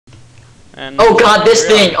And Oh god, this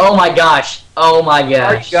thing! Oh my gosh! Oh my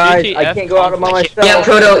gosh! Guys, I can't go out by myself. Yeah,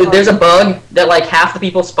 Proto, there's a bug that like half the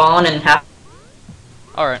people spawn and half.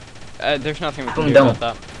 Alright, there's nothing we can do Don't.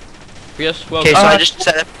 about that. Yes, well, Okay, so I just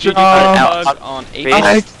set up PUG on April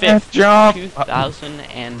 5th,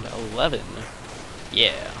 2011.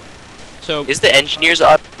 Yeah. So is the engineer's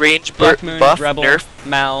up range Black Moon, buff Rebel, nerf?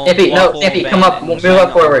 Mal, Stampy, no, Waffle, Stampy, come Van, up, move Zang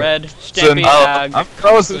up forward. Red, Stampy, Ag, I'm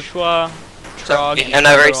frozen. Bushwa, Trog, And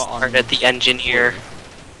I've already Zero on started the engineer.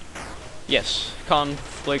 Yes,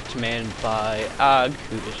 conflict manned by Ag,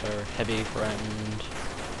 who is our heavy friend.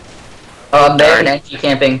 They have an NG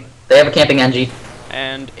camping. They have a camping NG.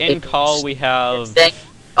 And in call we have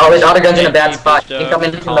Oh, his auto gun's in a bad spot. You can come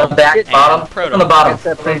in from the back, bottom, from the bottom.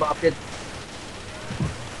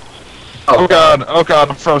 Oh god,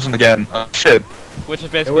 I'm frozen again. Shit. which is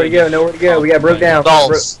basically Nowhere to go, nowhere to go. We got broke down.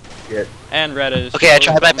 Balls. and Red is Okay, I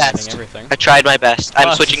tried my dominating best. everything. I tried my best. I'm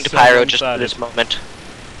Us switching to so Pyro just for one-sided. this moment.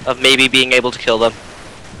 Of maybe being able to kill them.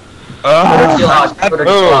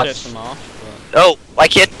 Piss him off, Oh, I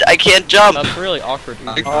can't jump! but that's really awkward.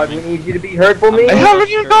 God, we need you to be heard for me. I haven't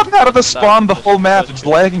even gotten out of the spawn the whole map. It's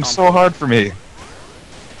lagging so hard for me.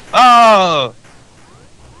 Oh!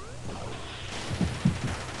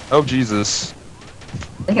 Oh Jesus.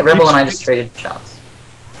 I think Rebel and I just traded shots.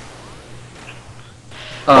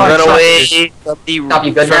 Run away from the Stop,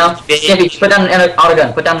 you good now? Stampy, put down an auto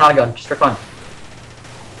gun. Put down an auto gun, just for fun.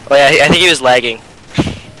 Oh yeah, I think he was lagging.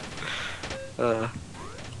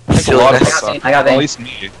 That's a lot of I stuff. got At it. least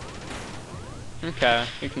me. Okay,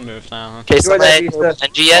 we can move now. Okay, so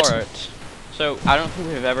NG yet? Alright. So, I don't think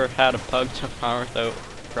we've ever had a PUG so far without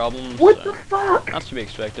problems. What the fuck? That's to be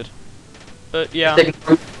expected. But yeah,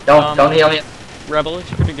 Don't heal me. Rebel is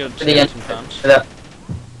pretty good To the end. sometimes.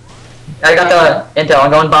 I got the intel.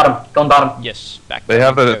 I'm going bottom. Going bottom. Yes, back. They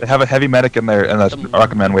have a heavy medic in there, and that's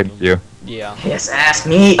Rocket Man waiting for you. Yeah. Yes, ask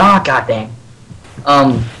me. Oh god dang.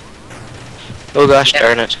 Oh gosh,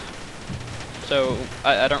 darn it. So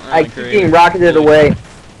I don't really I keep agree. getting rocketed away.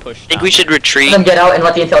 Push. I think we should retreat. Let them get out and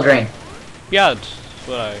let the intel drain. Yeah, that's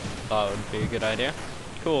what I thought would be a good idea.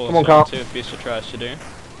 Cool. Come on, so Carl. let's see what Beast tries to do.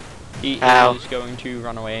 He Ow. is going to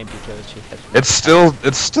run away because he has. It's still.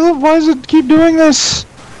 Why does it keep doing this?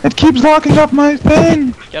 It keeps locking up my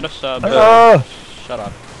thing. Get a sub. Shut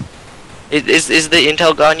up. Is the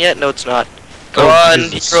intel gone yet? No, it's not. Go Oh, on,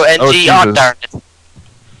 Jesus. Hero NG. Oh, Oh, Jesus. darn it.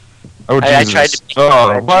 Oh I Jesus. tried to be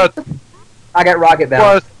Oh what? I got rocket bound.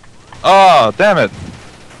 What? Oh damn it.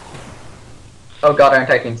 Oh god, Iron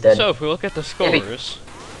Tycoon's dead. So if we look at the scores.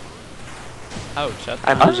 Ouch, that's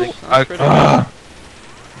I'm not- losing. that's pretty good.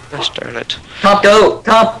 Gosh darn it. Comp, go!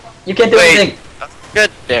 Comp! You can't do Wait. anything!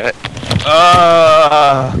 Good damn it.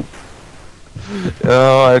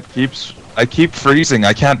 Oh, I keep freezing.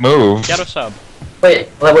 I can't move. Get a sub. Wait,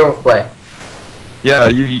 let Werewolf play. Yeah,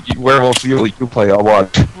 you Werewolf, you play. I'll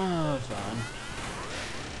watch. Oh, fun.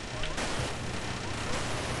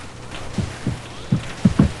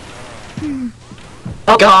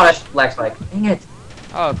 Oh god, lag spike. Dang it.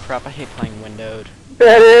 Oh crap, I hate playing windowed.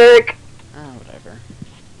 Medic! Oh, whatever.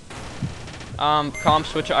 Comp,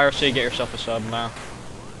 switch to IRC, get yourself a sub now.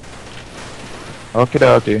 Okie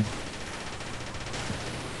dokie.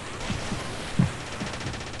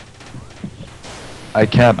 I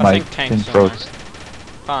can't, I my think thing Tank's froze.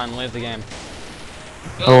 Fine, leave the game.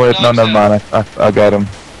 Oh wait, no, never mind. I got him.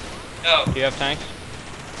 Do you have tanks?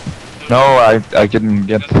 No, I didn't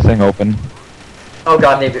get the thing open. Oh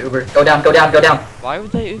god, maybe Uber. Go down, go down, go down. Why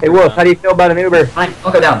would they? Hey Wolf, how do you feel about an Uber? Fine,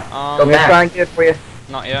 don't go down. Go I'm gonna try back. and get it for you.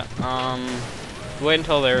 Not yet. Wait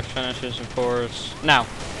until theirs finishes, of course. Now.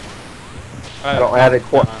 I don't have it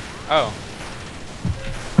quite. Oh.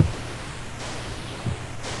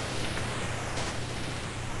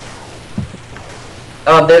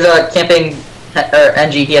 There's a camping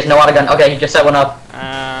NG. He has no auto gun. Okay, he just set one up.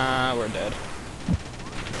 We're dead.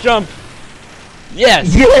 Jump!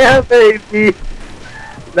 Yes! Yeah, baby!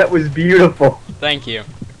 That was beautiful. Thank you.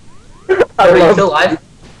 Are you still alive?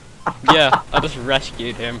 Yeah, I just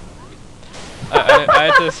rescued him. I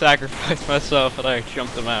had to sacrifice myself and I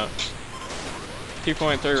jumped him out.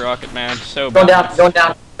 2.3 Rocket Man, so Going down, balanced. going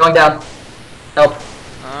down, going down. Help.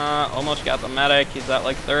 Almost got the medic. He's at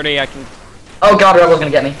like 30. I can. Oh god, Rebel's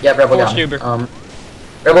gonna get me. Yeah, Rebel Poor got me. Stuber.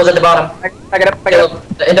 Rebel's at the bottom. I got up, I got up.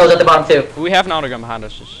 The Indo's at the bottom too. We have an autogun behind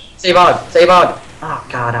us. Just... Save Og, save Og. Oh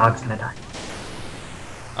god, Og's gonna die.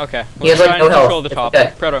 Okay. He has, Let's like, try and no control health. the top. It's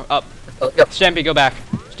okay. Proto, up. Let's go. Stampy, go back.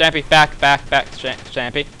 Stampy, back.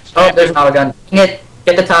 Stampy. Oh, there's an auto gun. Get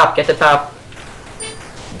the top, get the top.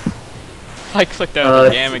 I clicked out of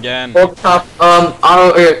the game again. Hold the top,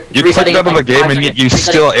 auto, You clicked out of the game and yet you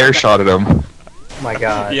still air-shotted him. Oh my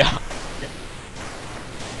god. Yeah.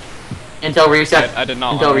 Intel reset. I did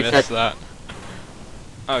not Intel want to miss reset. that.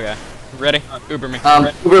 Okay. Ready? Uber me.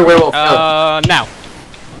 Uber werewolf. Go. Now.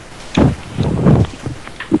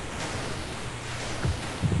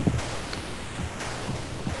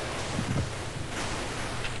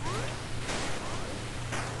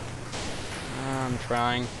 I'm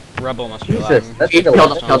trying. Rebel must be Jesus, lagging. that's Killed a him,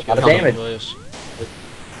 lot killed him, of killed him. damage. Lose.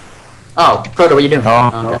 Oh, Proto, what are you doing?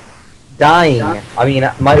 Oh. Okay. Dying. I mean,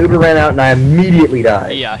 my Uber ran out and I immediately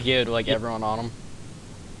died. Yeah, he had like everyone on him.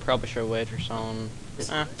 Probably should wait for someone.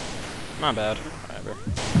 My bad. Whatever.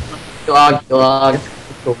 Dog.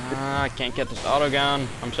 I can't get this auto gun.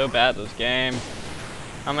 I'm so bad at this game.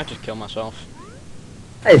 I might just kill myself.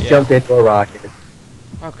 I just Yeah. jumped into a rocket.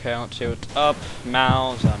 Okay, let's see what's up.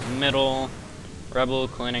 Mal's middle. Rebel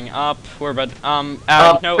cleaning up. We're about no,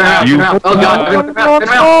 turn around, You- turn around. Oh god, turn around.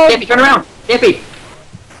 Stampy, turn around. Stampy.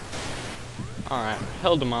 Alright,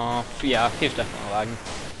 held him off. Yeah, he's definitely lagging.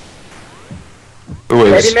 Who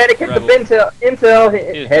Heavy is? medic at the Rebel. intel.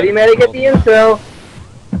 He's Heavy definitely medic at the intel.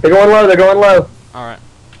 They're going low. They're going low. Alright.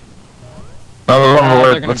 No,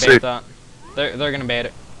 They're gonna let's bait see. that. They're gonna bait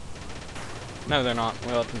it. No, they're not.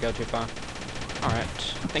 We let them go too far. Alright.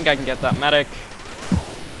 I think I can get that medic.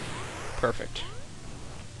 Perfect.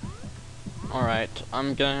 Alright,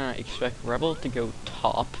 I'm gonna expect Rebel to go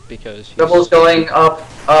top because he's... Rebel's going up.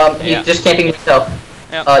 He's Yeah. just camping himself.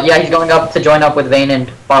 Yep. Yeah, he's going up to join up with Vayne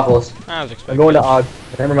and Waffles. I was expecting. I'm going to Og.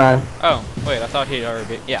 Never mind. Oh, wait, I thought he'd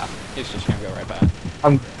already... Yeah, he's just gonna go right back.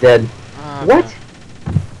 I'm dead. Okay. What?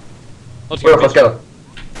 Let's Werewolf, let's go.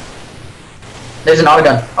 There's an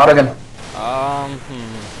autogun. Autogun.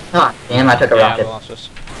 Ah, damn, I took a Yeah, rocket. we lost this.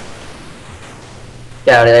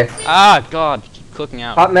 Get out of there. Ah, God, keep clicking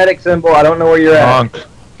out. Top medic symbol. I don't know where you're at.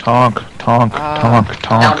 Tonk. Down.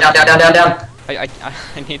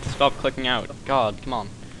 I need to stop clicking out. God, come on.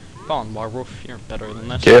 Come on, Warwolf, you're better than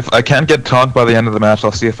this. Okay, if I can't get tonked by the end of the match,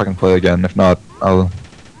 I'll see if I can play again. If not, I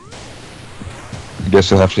guess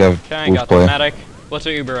you'll have to have Okay, Wolf got the play. medic. What's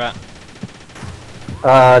the Uber at?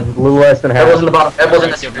 A little less than half. Rebels in the bottom. Rebels in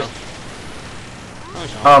the Alright, good sewers. enough. No,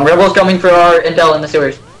 he's not. Rebels coming for our intel in the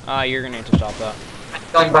sewers. You're gonna need to stop that.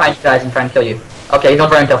 Going behind you guys and trying to kill you. Okay, he's going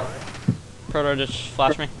for our intel. Proto, just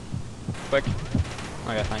flash me. Quick.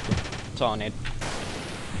 Okay, thank you. That's all I need.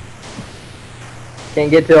 Can't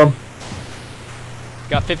get to him.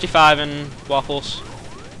 Got 55 in Waffles.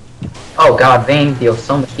 Oh god, Vayne deals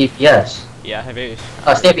so much DPS. Yeah, heavy.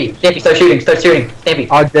 Stampy, start shooting, Stampy.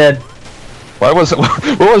 Og dead. Why was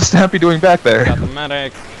what was Stampy doing back there? Got the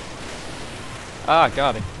medic. Ah,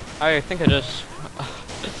 got it. I think I just...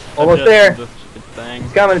 Almost there. The stupid thing.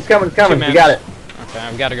 It's coming. It's coming. It's coming. 2 You got it. Okay,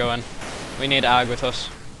 I've got to go in. We need Ag with us.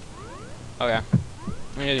 Okay.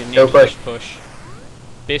 We need Go to push. push.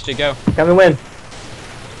 Beastie, go. Come and win.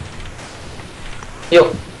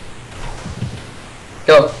 Heal.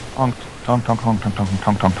 Go. Tonk.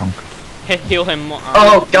 Heal him more.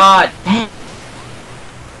 Oh god.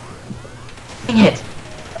 Dang it.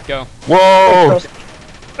 Go. Whoa!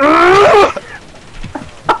 Go,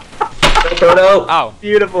 Proto. Ow.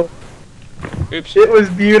 Beautiful. Oops. It was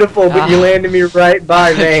beautiful, but you landed me right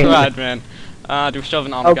by Vayne. Tried, man. Do we still have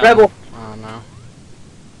an auto Oh, gun? Rebel. Oh, no.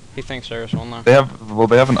 He thinks there's one though. They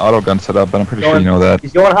have an auto gun set up, but I'm pretty sure you know that.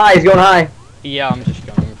 He's going high. He's going high. Yeah, I'm just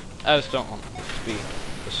going. I just don't want this to be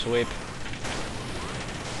the sweep.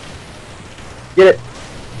 Get it.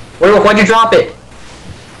 Why'd you drop it?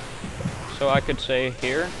 So I could say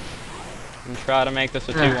here and try to make this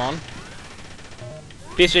a 2-1.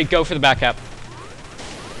 Beastie, go for the back cap.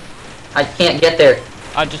 I can't get there.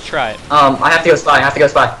 I'll just try it. I have to go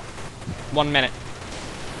spy. 1 minute.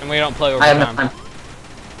 And we don't play I have no overtime. time.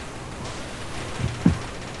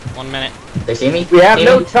 1 minute. They see me? We have See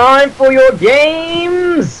no me? time for your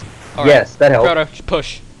games. All right. Yes, that helped. Proto, just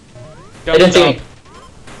push. Go They didn't see stop. me.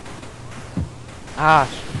 Ah,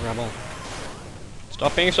 Rebel.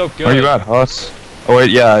 Stop being so good. Where you at, Huss? Oh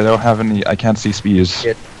wait, yeah, I don't have any. I can't see speeds.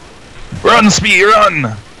 Shit. Run, speed,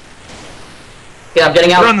 run! Yeah, I'm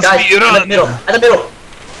getting out. Run, Guys, speed, in the run! middle. At the middle.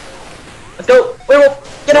 Let's go.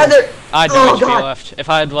 Werewolf, get out of there. I had Oh, no HP God. left. If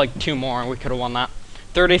I had like 2 more, we could have won that.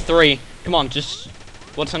 33. Come on, just...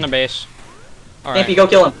 What's in the base? Alright. Stampy, go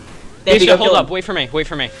kill him. Stampy, Beastie, go hold kill up. him. Wait for me. Wait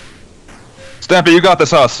for me. Stampy, you got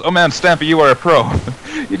this, Huss. Oh man, Stampy, you are a pro.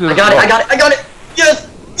 You did I got it.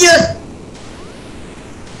 Yes.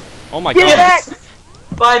 Oh my Get god. back.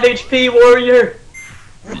 5 HP warrior.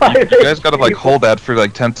 You guys gotta like hold that for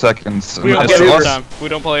like 10 seconds. We don't It's play us. overtime. We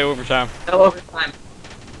don't play overtime. No overtime.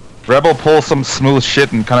 Rebel pulls some smooth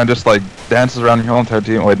shit and kind of just like dances around your whole entire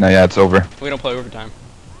team. Wait, no, yeah, it's over. We don't play overtime.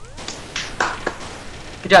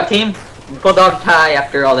 Good job, team. We pulled off tie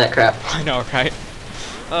after all that crap. I know, right?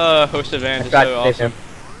 Host advantage is tried so to save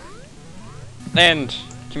awesome. And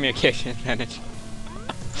communication advantage.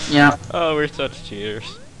 Yeah. Oh, we're such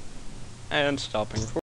cheaters. And stopping.